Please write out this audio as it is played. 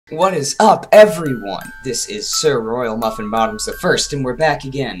What is up, everyone? This is Sir Royal Muffin Bottoms the First, and we're back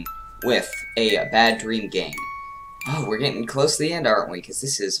again with a Bad Dream game. Oh, we're getting close to the end, aren't we? Because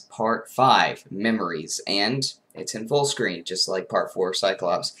this is Part 5, Memories, and it's in full screen, just like Part 4,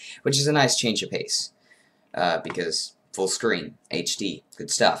 Cyclops, which is a nice change of pace, because full screen, HD,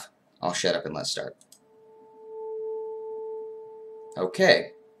 good stuff. I'll shut up and let's start.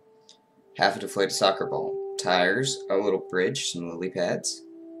 Okay. Half a deflated soccer ball. Tires, a little bridge, some lily pads.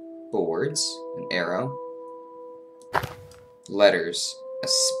 Boards, an arrow, letters, a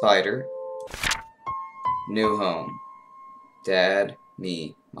spider, new home, dad,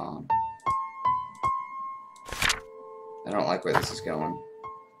 me, mom. I don't like where this is going.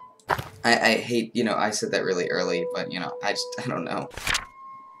 I hate, I said that really early, but, I don't know.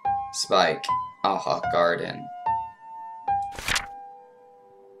 Spike, aha, garden.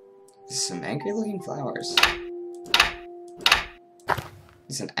 This is some angry looking flowers.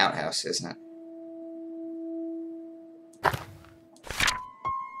 It's an outhouse, isn't it?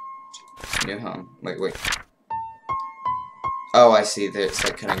 New home. Wait. Oh, I see. It's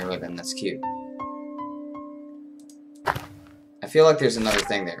like cutting a ribbon. That's cute. I feel like there's another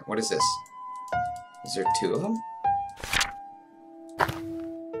thing there. What is this? Is there two of them?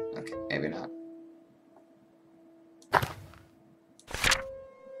 Okay, maybe not.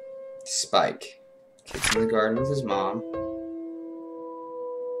 Spike. Kid's in the garden with his mom.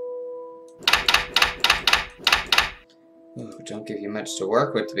 Ooh, don't give you much to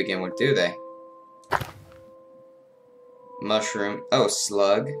work with to begin with, do they? Mushroom. Oh,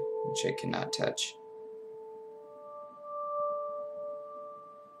 slug, which I cannot touch.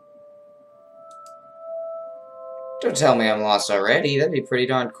 Don't tell me I'm lost already. That'd be pretty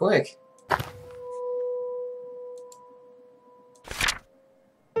darn quick.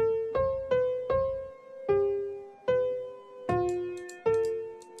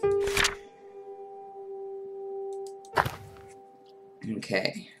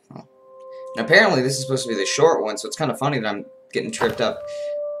 Okay. Well, and apparently this is supposed to be the short one, so it's kind of funny that I'm getting tripped up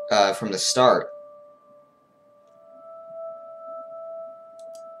from the start.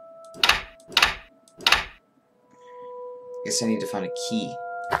 Guess I need to find a key.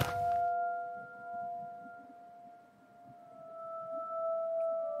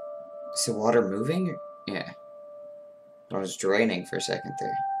 Is the water moving? Yeah. I was draining for a second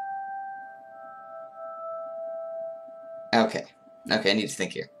there. Okay. Okay, I need to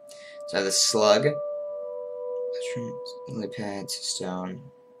think here. So I have the slug, mushrooms, lily pads, stone.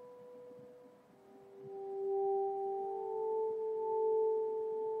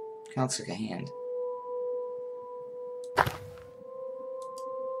 Kinda looks like a hand.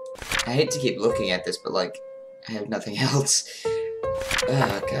 I hate to keep looking at this, but like, I have nothing else.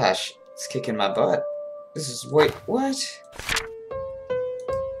 Oh gosh, it's kicking my butt. This is, wait, what?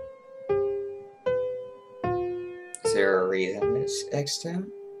 Is there a reason it's X'd out?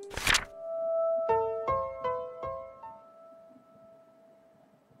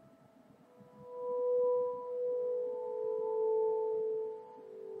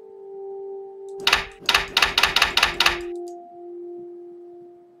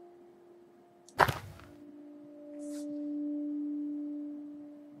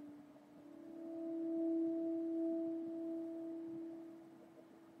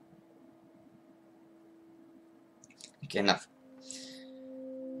 Okay, enough.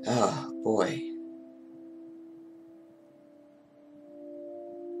 Oh, boy.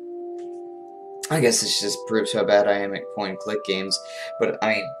 I guess this just proves how bad I am at point-and-click games. But,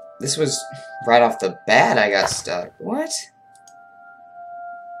 I mean, this was right off the bat I got stuck. What?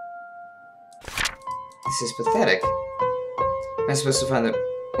 This is pathetic. Am I supposed to find the...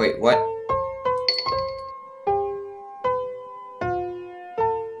 Wait, what?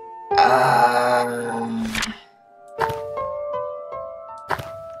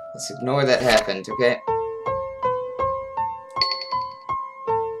 Let's ignore that happened, okay?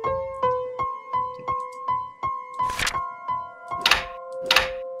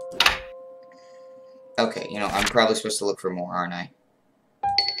 Okay, I'm probably supposed to look for more, aren't I?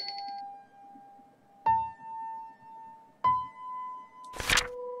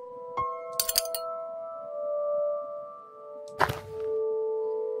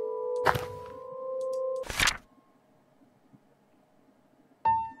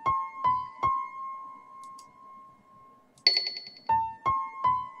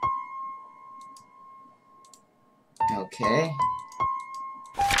 Okay.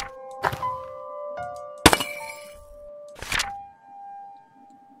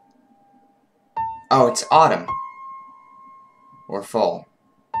 Oh, it's autumn. Or fall.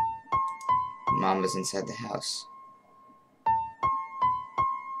 Mom is inside the house.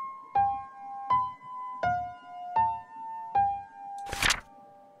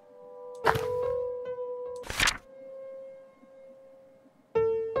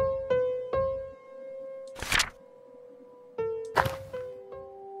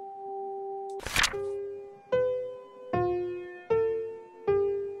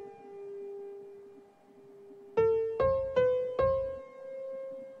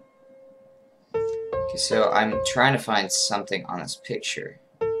 So I'm trying to find something on this picture.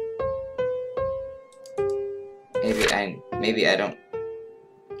 Maybe I don't.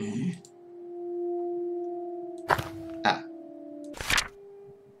 Ah,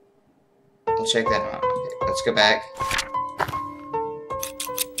 I'll check that out. Okay, let's go back.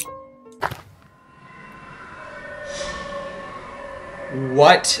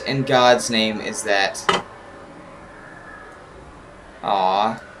 What in God's name is that?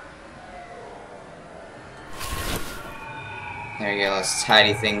 Aww. There you go, let's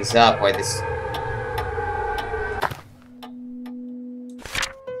tidy things up while this...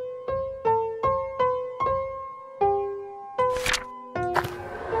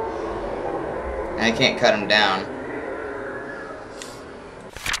 I can't cut him down.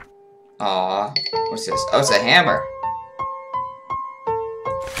 Aww. What's this? Oh, it's a hammer.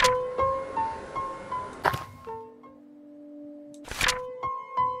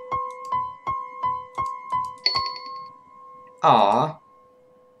 Aww.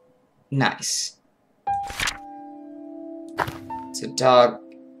 Nice. It's a dog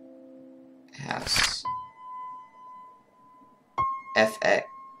house. FX.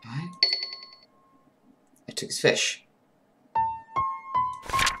 What? I took his fish.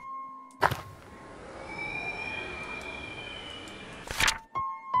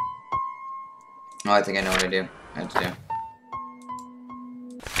 Oh, I think I know what to do. I have to do.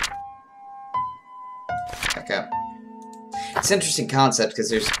 Back up. It's an interesting concept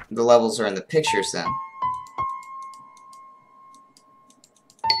because the levels are in the pictures then.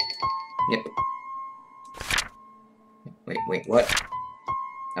 Yep. Wait, what?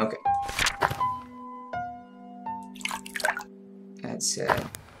 Okay. That's it.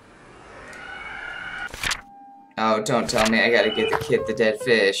 Oh, don't tell me I gotta get the kid the dead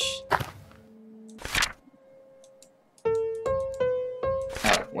fish.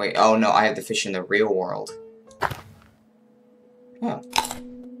 Oh, wait, oh no, I have the fish in the real world. Oh,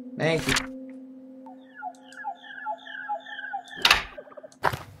 thank you.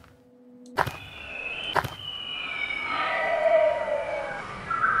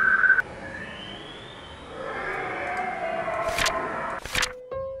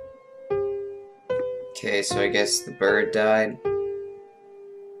 Okay, so I guess the bird died.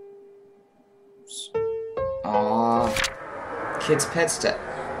 Aww. Kid's pets died.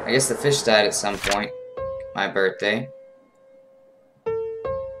 I guess the fish died at some point. My birthday.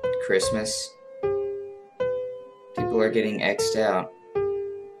 Christmas. People are getting X'd out.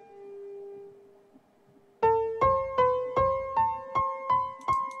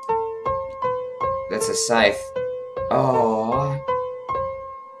 That's a scythe. Aww.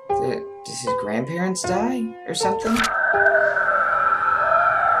 Does his grandparents die? Or something?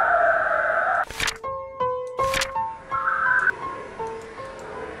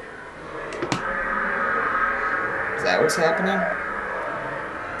 Is that what's happening?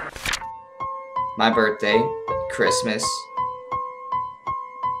 My birthday, Christmas,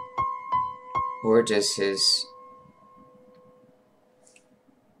 or does he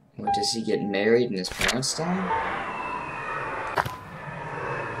get married and his parents die?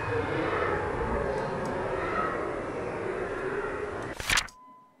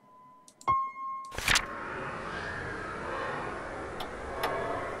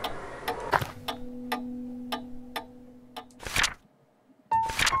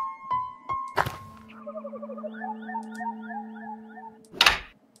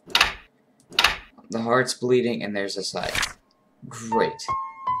 The heart's bleeding and there's a scythe. Great.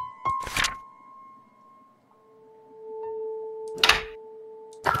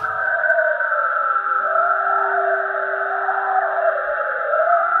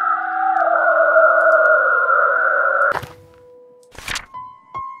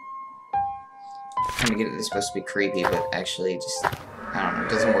 I'm gonna get it, it's supposed to be creepy, but actually just, I don't know, it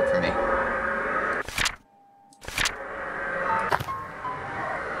doesn't work for me.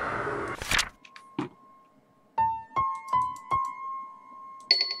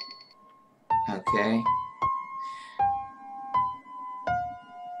 Okay.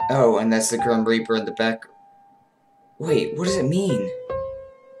 Oh, and that's the Grim Reaper in the back. Wait, what does it mean?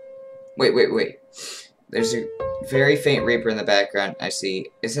 Wait. There's a very faint Reaper in the background, I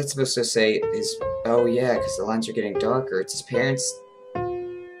see. Is that supposed to say his... Oh yeah, because the lines are getting darker. It's his parents...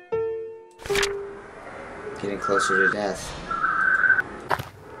 getting closer to death.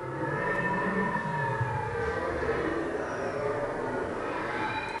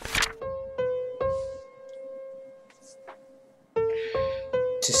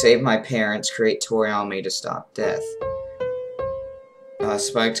 To save my parents, create toy on me to stop death.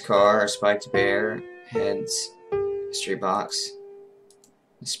 Spiked car, spiked bear, heads, history box,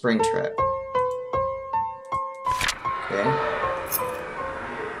 spring trap. Okay.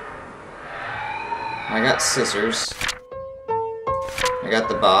 I got scissors. I got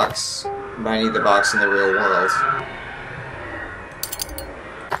the box, but I need the box in the real world.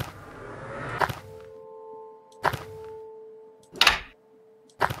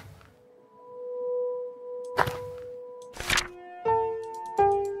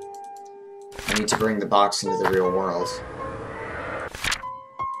 I need to bring the box into the real world.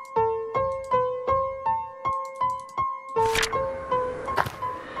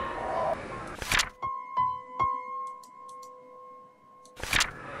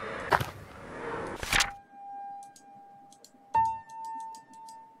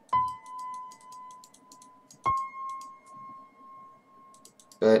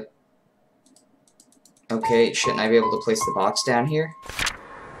 But, okay, shouldn't I be able to place the box down here?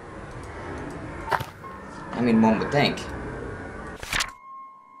 I mean, one would think.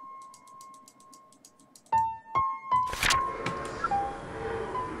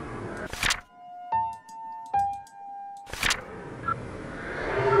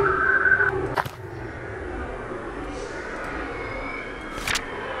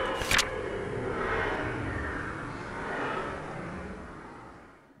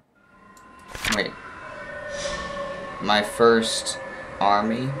 Wait. My first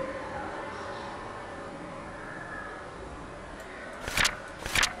army?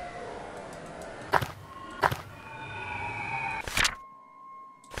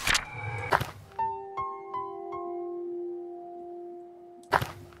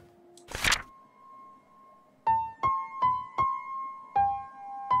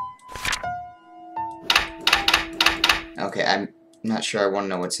 Okay, I'm not sure I want to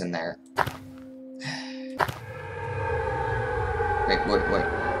know what's in there. Wait.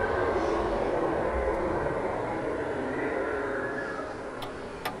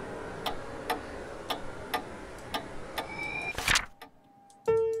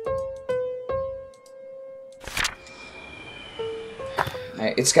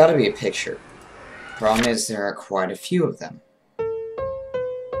 It's gotta be a picture. Problem is, there are quite a few of them.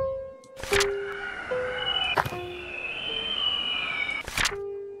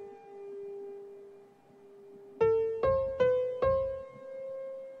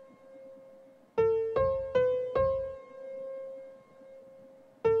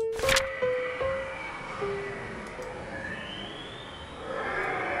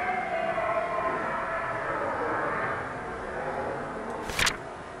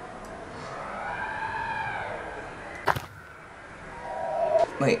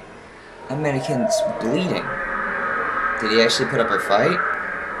 Wait, that mannequin's bleeding. Did he actually put up a fight?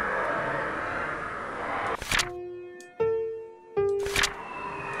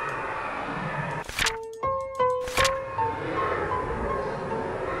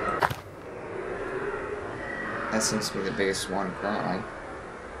 That seems to be the biggest one currently.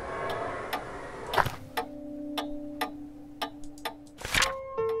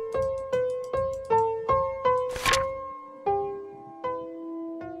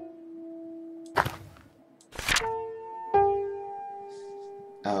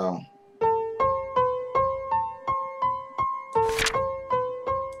 Oh.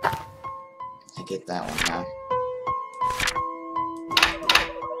 I get that one now.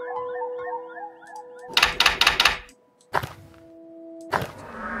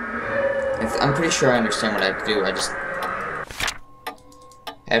 I'm pretty sure I understand what I have to do.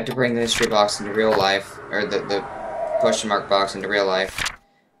 I have to bring the mystery box into real life, or the question mark box into real life,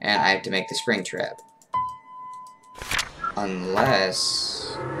 and I have to make the spring trap.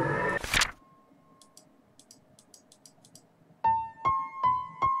 Unless...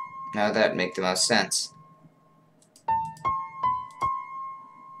 now that'd make the most sense.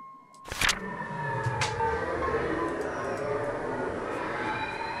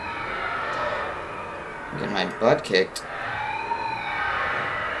 I'm getting my butt kicked.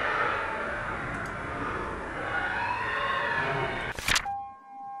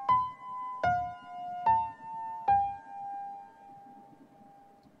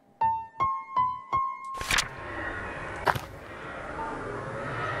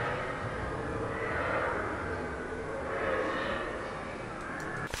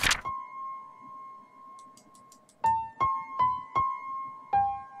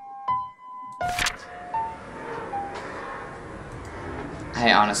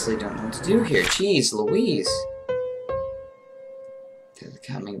 I honestly don't know what to do here. Jeez Louise. The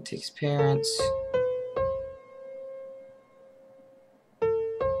coming takes parents.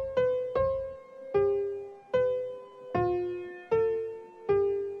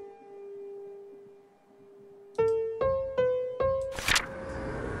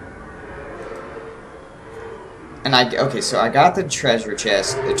 And And okay, so I got the treasure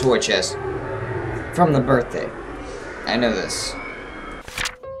chest, the toy chest, from the birthday. I know this.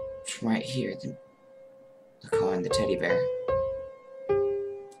 It's right here, the coin, the teddy bear.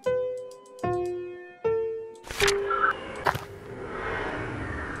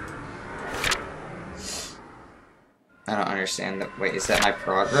 I don't understand that. Wait, is that my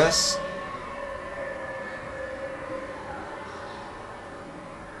progress?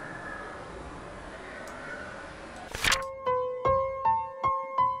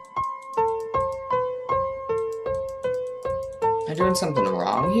 Am I doing something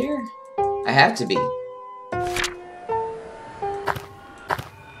wrong here? I have to be.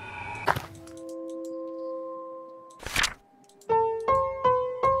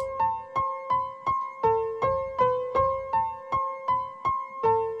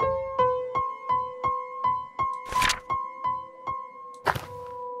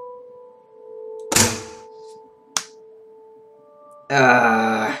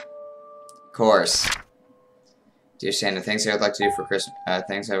 Of course. Dear Santa, things I would like to do for Christmas.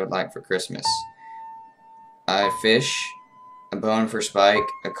 Things I would like for Christmas. A fish, a bone for Spike,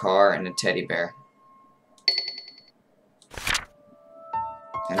 a car, and a teddy bear.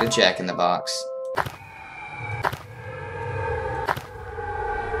 And a Jack-in-the-Box.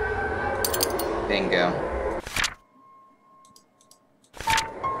 Bingo.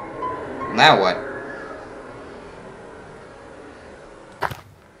 Now what?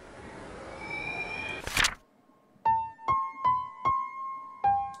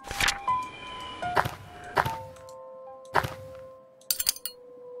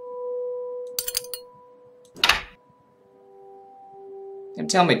 Don't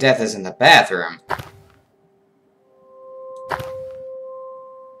tell me death is in the bathroom.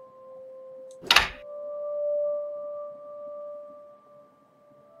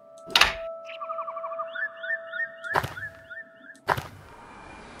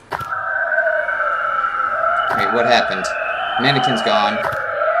 Wait, what happened? Mannequin's gone.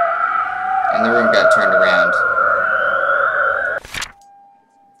 And the room got turned around.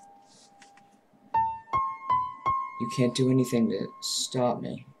 You can't do anything to stop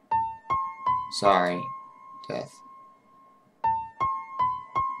me. Sorry, Death.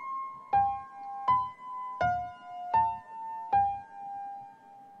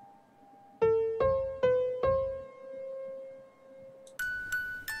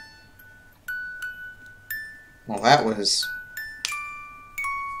 Well, that was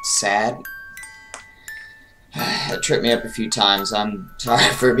sad. It tripped me up a few times. I'm sorry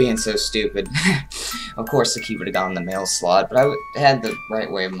for being so stupid. Of course, the key would have gone in the mail slot, but I had the right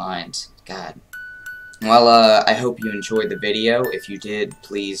way of mind. God. Well, I hope you enjoyed the video. If you did,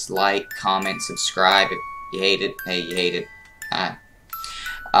 please like, comment, subscribe. If you hate it, hey, you hate it. I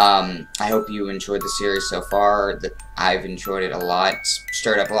hope you enjoyed the series so far. I've enjoyed it a lot. It's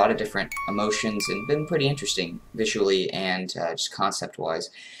stirred up a lot of different emotions and been pretty interesting visually and just concept-wise.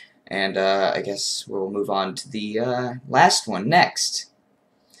 And I guess we'll move on to the last one next.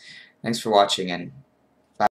 Thanks for watching, and